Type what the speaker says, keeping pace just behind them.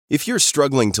If you're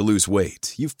struggling to lose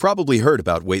weight, you've probably heard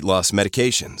about weight loss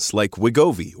medications like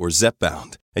Wegovy or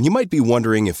Zepbound, and you might be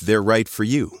wondering if they're right for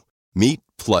you. Meet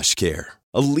PlushCare,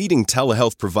 a leading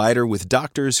telehealth provider with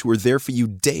doctors who are there for you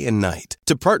day and night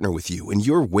to partner with you in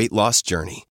your weight loss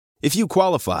journey. If you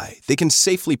qualify, they can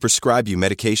safely prescribe you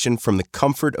medication from the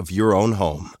comfort of your own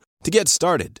home. To get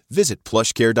started, visit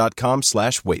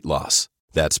plushcare.com/weightloss.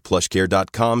 That's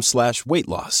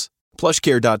plushcare.com/weightloss.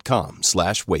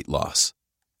 plushcare.com/weightloss.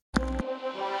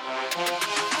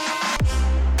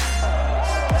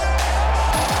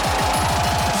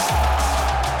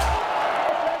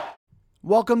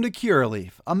 Welcome to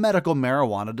Curaleaf, a medical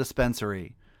marijuana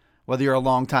dispensary. Whether you're a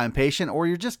longtime patient or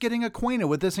you're just getting acquainted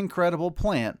with this incredible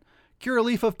plant,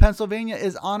 Curaleaf of Pennsylvania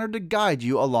is honored to guide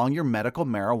you along your medical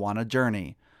marijuana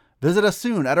journey. Visit us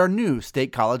soon at our new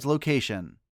State College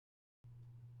location.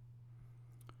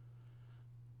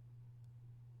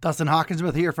 Dustin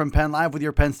Hawkinsmith here from Penn Live with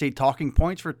your Penn State Talking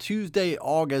Points for Tuesday,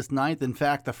 August 9th. In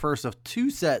fact, the first of two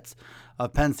sets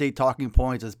of Penn State Talking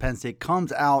Points as Penn State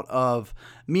comes out of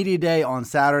Media Day on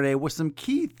Saturday with some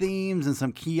key themes and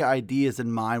some key ideas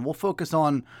in mind. We'll focus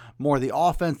on more of the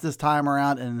offense this time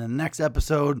around, and in the next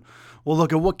episode, we'll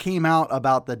look at what came out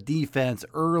about the defense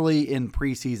early in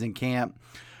preseason camp.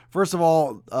 First of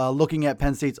all, looking at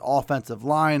Penn State's offensive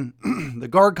line, the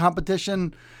guard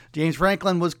competition, James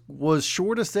Franklin was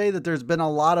sure to say that there's been a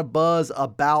lot of buzz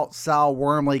about Sal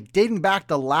Wormley dating back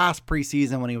to last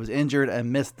preseason when he was injured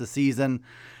and missed the season.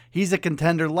 He's a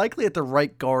contender, likely at the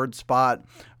right guard spot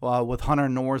with Hunter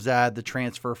Nourzad, the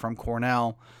transfer from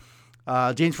Cornell.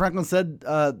 James Franklin said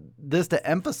this to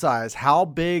emphasize how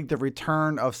big the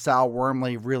return of Sal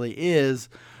Wormley really is,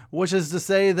 which is to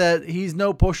say that he's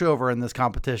no pushover in this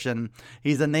competition.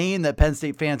 He's a name that Penn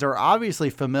State fans are obviously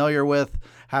familiar with,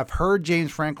 have heard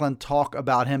James Franklin talk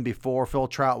about him before, Phil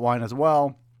Trautwein as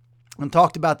well, and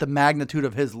talked about the magnitude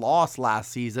of his loss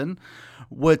last season,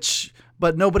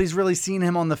 but nobody's really seen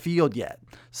him on the field yet.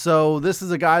 So this is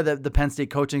a guy that the Penn State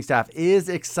coaching staff is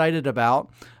excited about.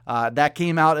 That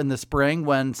came out in the spring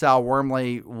when Sal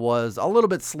Wormley was a little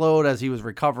bit slowed as he was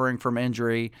recovering from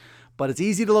injury. But it's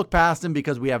easy to look past him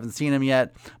because we haven't seen him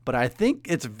yet. But I think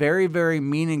it's very, very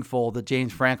meaningful that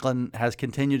James Franklin has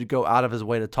continued to go out of his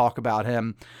way to talk about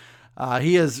him.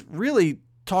 He has really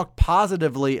talked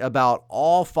positively about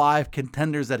all five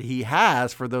contenders that he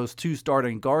has for those two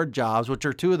starting guard jobs, which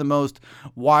are two of the most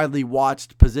widely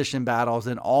watched position battles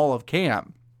in all of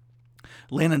camp.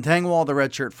 Landon Tengwall, the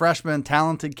redshirt freshman,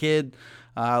 talented kid,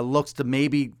 looks to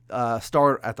maybe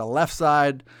start at the left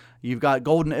side. You've got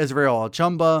Golden Israel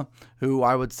Achumba, who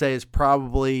I would say is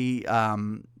probably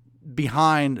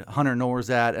behind Hunter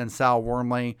Nourzad and Sal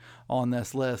Wormley on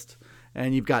this list.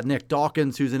 And you've got Nick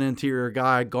Dawkins, who's an interior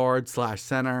guy,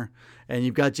 guard/center. And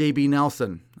you've got J.B.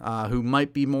 Nelson, who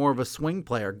might be more of a swing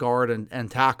player, guard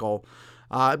and tackle.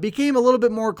 It became a little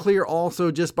bit more clear also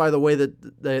just by the way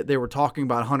that they were talking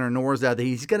about Hunter Nourzad, that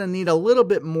he's going to need a little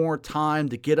bit more time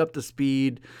to get up to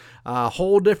speed.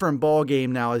 Whole different ball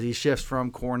game now as he shifts from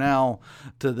Cornell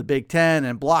to the Big Ten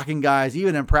and blocking guys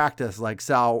even in practice like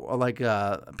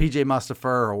PJ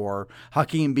Mustipher or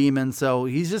Hakeem Beamon. So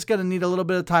he's just going to need a little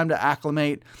bit of time to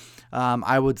acclimate.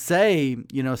 I would say,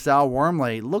 Sal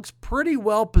Wormley looks pretty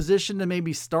well positioned to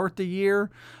maybe start the year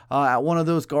at one of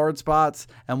those guard spots,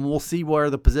 and we'll see where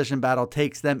the position battle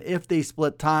takes them if they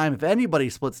split time, if anybody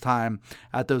splits time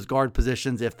at those guard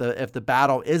positions, if the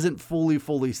battle isn't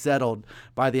fully settled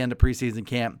by the end of preseason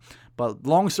camp. But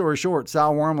long story short,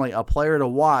 Sal Wormley, a player to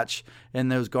watch in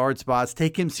those guard spots.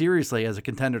 Take him seriously as a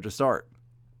contender to start.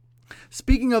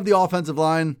 Speaking of the offensive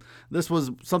line, this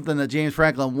was something that James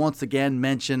Franklin once again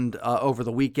mentioned over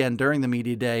the weekend during the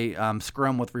media day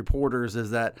scrum with reporters,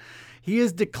 is that he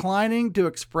is declining to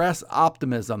express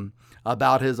optimism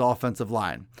about his offensive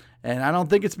line. And I don't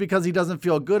think it's because he doesn't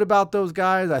feel good about those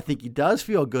guys. I think he does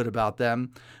feel good about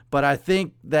them. But I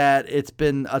think that it's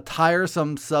been a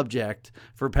tiresome subject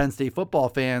for Penn State football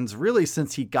fans really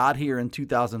since he got here in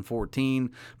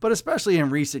 2014, but especially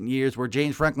in recent years where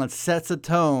James Franklin sets a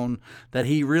tone that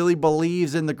he really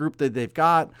believes in the group that they've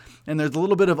got, and there's a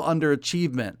little bit of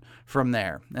underachievement from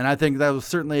there. And I think that was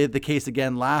certainly the case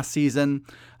again last season.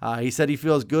 He said he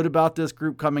feels good about this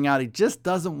group coming out. He just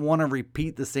doesn't want to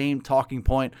repeat the same talking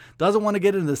point, doesn't want to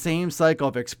get into the same cycle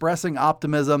of expressing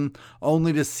optimism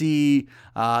only to see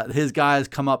his guys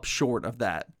come up short of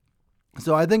that.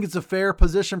 So I think it's a fair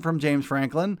position from James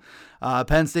Franklin.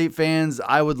 Penn State fans,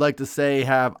 I would like to say,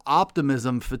 have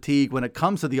optimism fatigue when it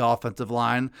comes to the offensive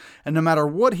line. And no matter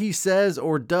what he says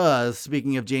or does,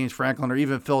 speaking of James Franklin or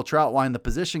even Phil Trautwein, the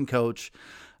position coach,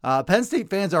 Penn State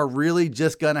fans are really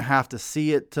just going to have to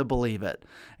see it to believe it.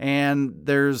 And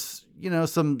there's,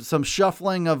 some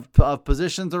shuffling of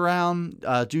positions around.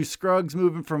 Juice Scruggs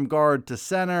moving from guard to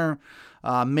center.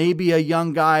 Maybe a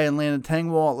young guy in Landon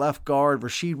Tengwall at left guard.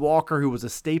 Rasheed Walker, who was a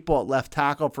staple at left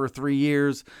tackle for 3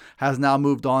 years, has now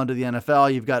moved on to the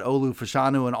NFL. You've got Olu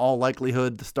Fashanu, in all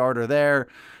likelihood, the starter there.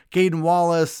 Caden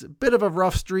Wallace, bit of a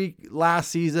rough streak last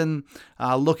season,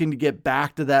 looking to get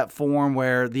back to that form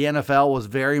where the NFL was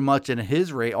very much on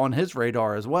his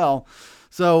radar as well.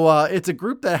 So it's a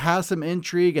group that has some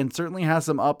intrigue and certainly has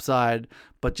some upside,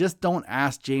 but just don't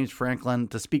ask James Franklin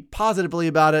to speak positively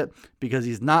about it because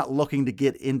he's not looking to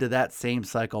get into that same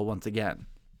cycle once again.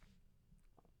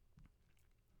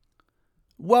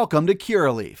 Welcome to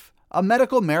Curaleaf, a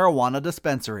medical marijuana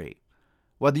dispensary.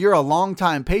 Whether you're a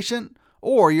longtime patient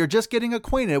or you're just getting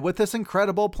acquainted with this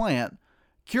incredible plant,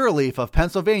 Curaleaf of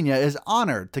Pennsylvania is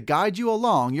honored to guide you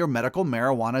along your medical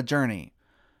marijuana journey.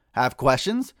 Have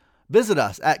questions? Visit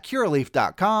us at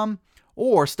Curaleaf.com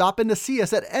or stop in to see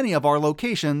us at any of our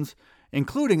locations,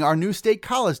 including our new State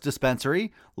College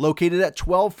dispensary located at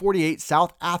 1248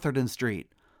 South Atherton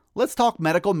Street. Let's talk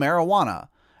medical marijuana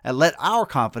and let our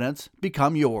confidence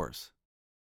become yours.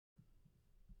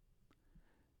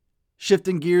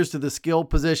 Shifting gears to the skill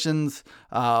positions,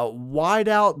 wide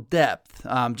out depth.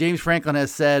 James Franklin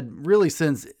has said really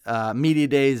since media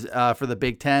days for the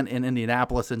Big Ten in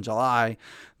Indianapolis in July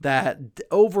that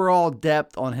overall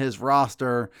depth on his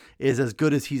roster is as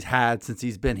good as he's had since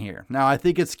he's been here. Now, I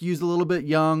think it skews a little bit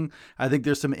young. I think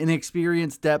there's some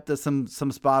inexperienced depth at some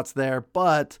spots there,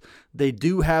 but they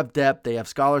do have depth. They have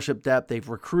scholarship depth. They've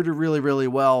recruited really, really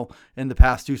well in the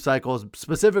past 2 cycles,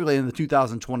 specifically in the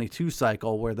 2022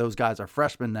 cycle where those guys are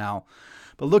freshmen now.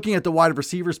 But looking at the wide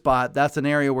receiver spot, that's an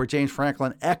area where James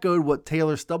Franklin echoed what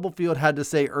Taylor Stubblefield had to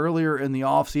say earlier in the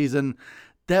offseason.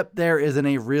 Depth there is in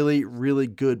a really, really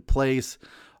good place.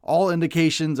 All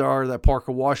indications are that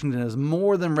Parker Washington is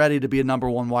more than ready to be a number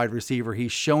 1 wide receiver.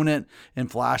 He's shown it in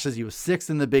flashes. He was 6th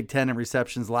in the Big Ten in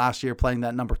receptions last year, playing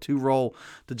that number 2 role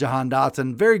to Jahan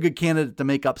Dotson. Very good candidate to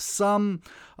make up some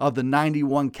of the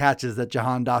 91 catches that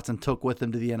Jahan Dotson took with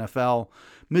him to the NFL.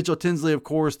 Mitchell Tinsley, of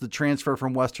course, the transfer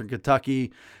from Western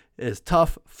Kentucky, is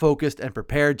tough, focused, and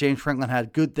prepared. James Franklin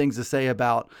had good things to say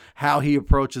about how he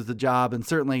approaches the job, and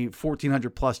certainly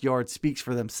 1,400 plus yards speaks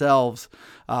for themselves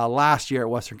last year at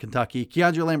Western Kentucky.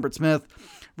 Keandre Lambert-Smith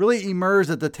really emerged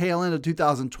at the tail end of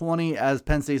 2020 as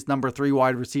Penn State's number 3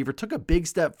 wide receiver, took a big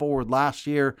step forward last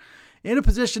year, in a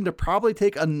position to probably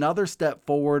take another step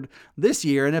forward this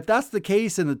year. And if that's the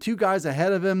case and the 2 guys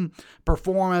ahead of him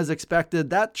perform as expected,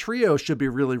 that trio should be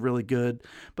really, really good.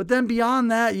 But then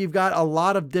beyond that, you've got a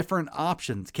lot of different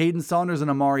options. Caden Saunders and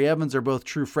Amari Evans are both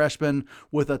true freshmen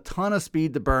with a ton of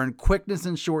speed to burn, quickness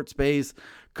in short space.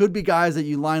 Could be guys that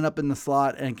you line up in the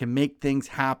slot and can make things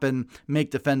happen,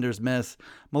 make defenders miss.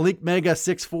 Malik Mega,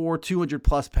 6'4", 200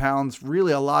 plus pounds,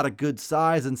 really a lot of good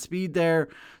size and speed there.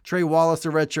 Trey Wallace, a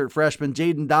redshirt freshman.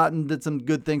 Jaden Dotton did some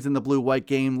good things in the blue-white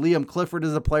game. Liam Clifford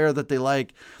is a player that they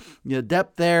like.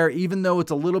 Depth there, even though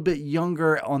it's a little bit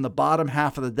younger on the bottom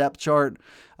half of the depth chart.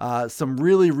 Some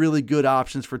really, really good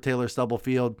options for Taylor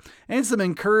Stubblefield. And some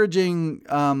encouraging,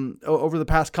 over the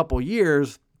past couple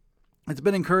years, it's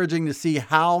been encouraging to see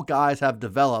how guys have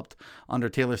developed under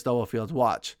Taylor Stubblefield's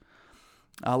watch.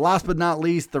 Last but not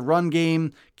least, the run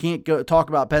game. Can't talk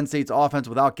about Penn State's offense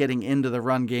without getting into the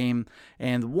run game.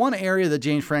 And one area that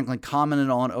James Franklin commented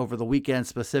on over the weekend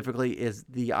specifically is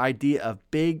the idea of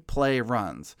big play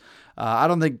runs. I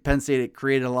don't think Penn State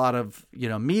created a lot of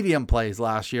medium plays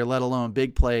last year, let alone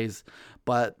big plays.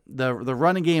 But the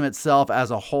running game itself as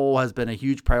a whole has been a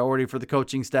huge priority for the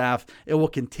coaching staff. It will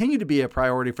continue to be a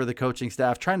priority for the coaching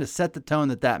staff, trying to set the tone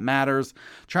that matters,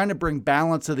 trying to bring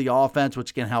balance to the offense,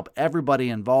 which can help everybody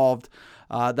involved.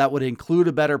 That would include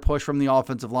a better push from the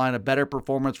offensive line, a better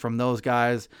performance from those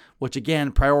guys, which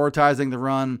again, prioritizing the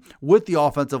run with the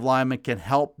offensive lineman can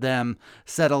help them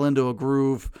settle into a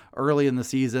groove early in the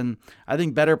season. I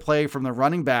think better play from the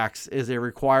running backs is a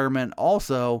requirement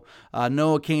also.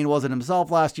 Noah Cain wasn't himself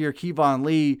last year. Kevon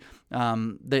Lee,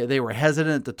 they were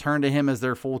hesitant to turn to him as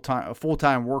their full-time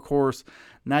workhorse.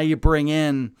 Now you bring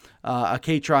in a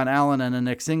Katron Allen and a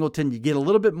Nick Singleton. You get a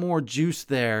little bit more juice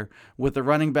there with the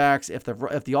running backs. If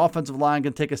the offensive line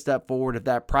can take a step forward, if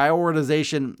that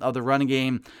prioritization of the running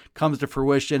game comes to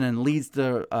fruition and leads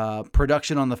to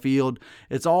production on the field,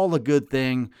 it's all a good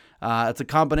thing. It's a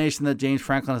combination that James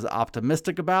Franklin is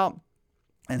optimistic about.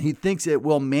 And he thinks it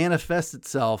will manifest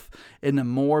itself into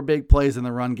more big plays in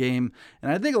the run game.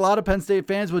 And I think a lot of Penn State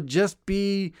fans would just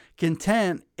be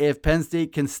content if Penn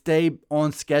State can stay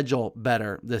on schedule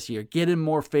better this year, get in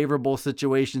more favorable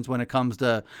situations when it comes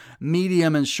to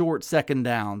medium and short second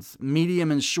downs,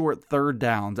 medium and short third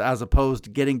downs, as opposed to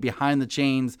getting behind the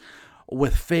chains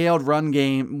with failed run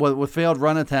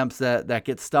attempts that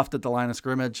get stuffed at the line of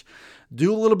scrimmage.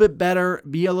 Do a little bit better,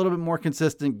 be a little bit more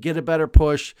consistent, get a better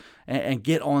push, and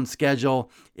get on schedule.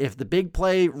 If the big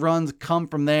play runs come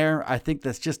from there, I think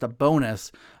that's just a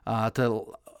bonus to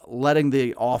letting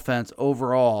the offense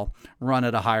overall run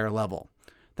at a higher level.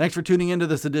 Thanks for tuning into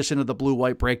this edition of the Blue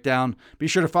White Breakdown. Be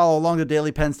sure to follow along the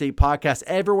Daily Penn State Podcast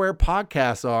everywhere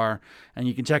podcasts are. And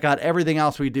you can check out everything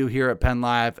else we do here at Penn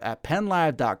Live at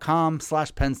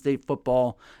pennlive.com/Penn State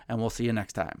football. And we'll see you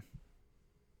next time.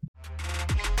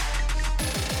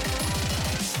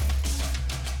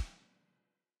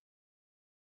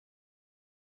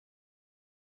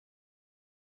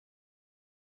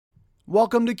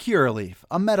 Welcome to Curaleaf,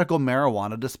 a medical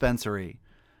marijuana dispensary.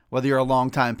 Whether you're a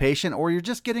longtime patient or you're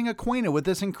just getting acquainted with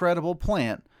this incredible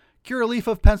plant, Curaleaf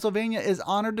of Pennsylvania is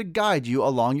honored to guide you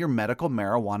along your medical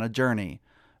marijuana journey.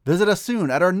 Visit us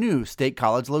soon at our new State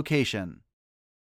College location.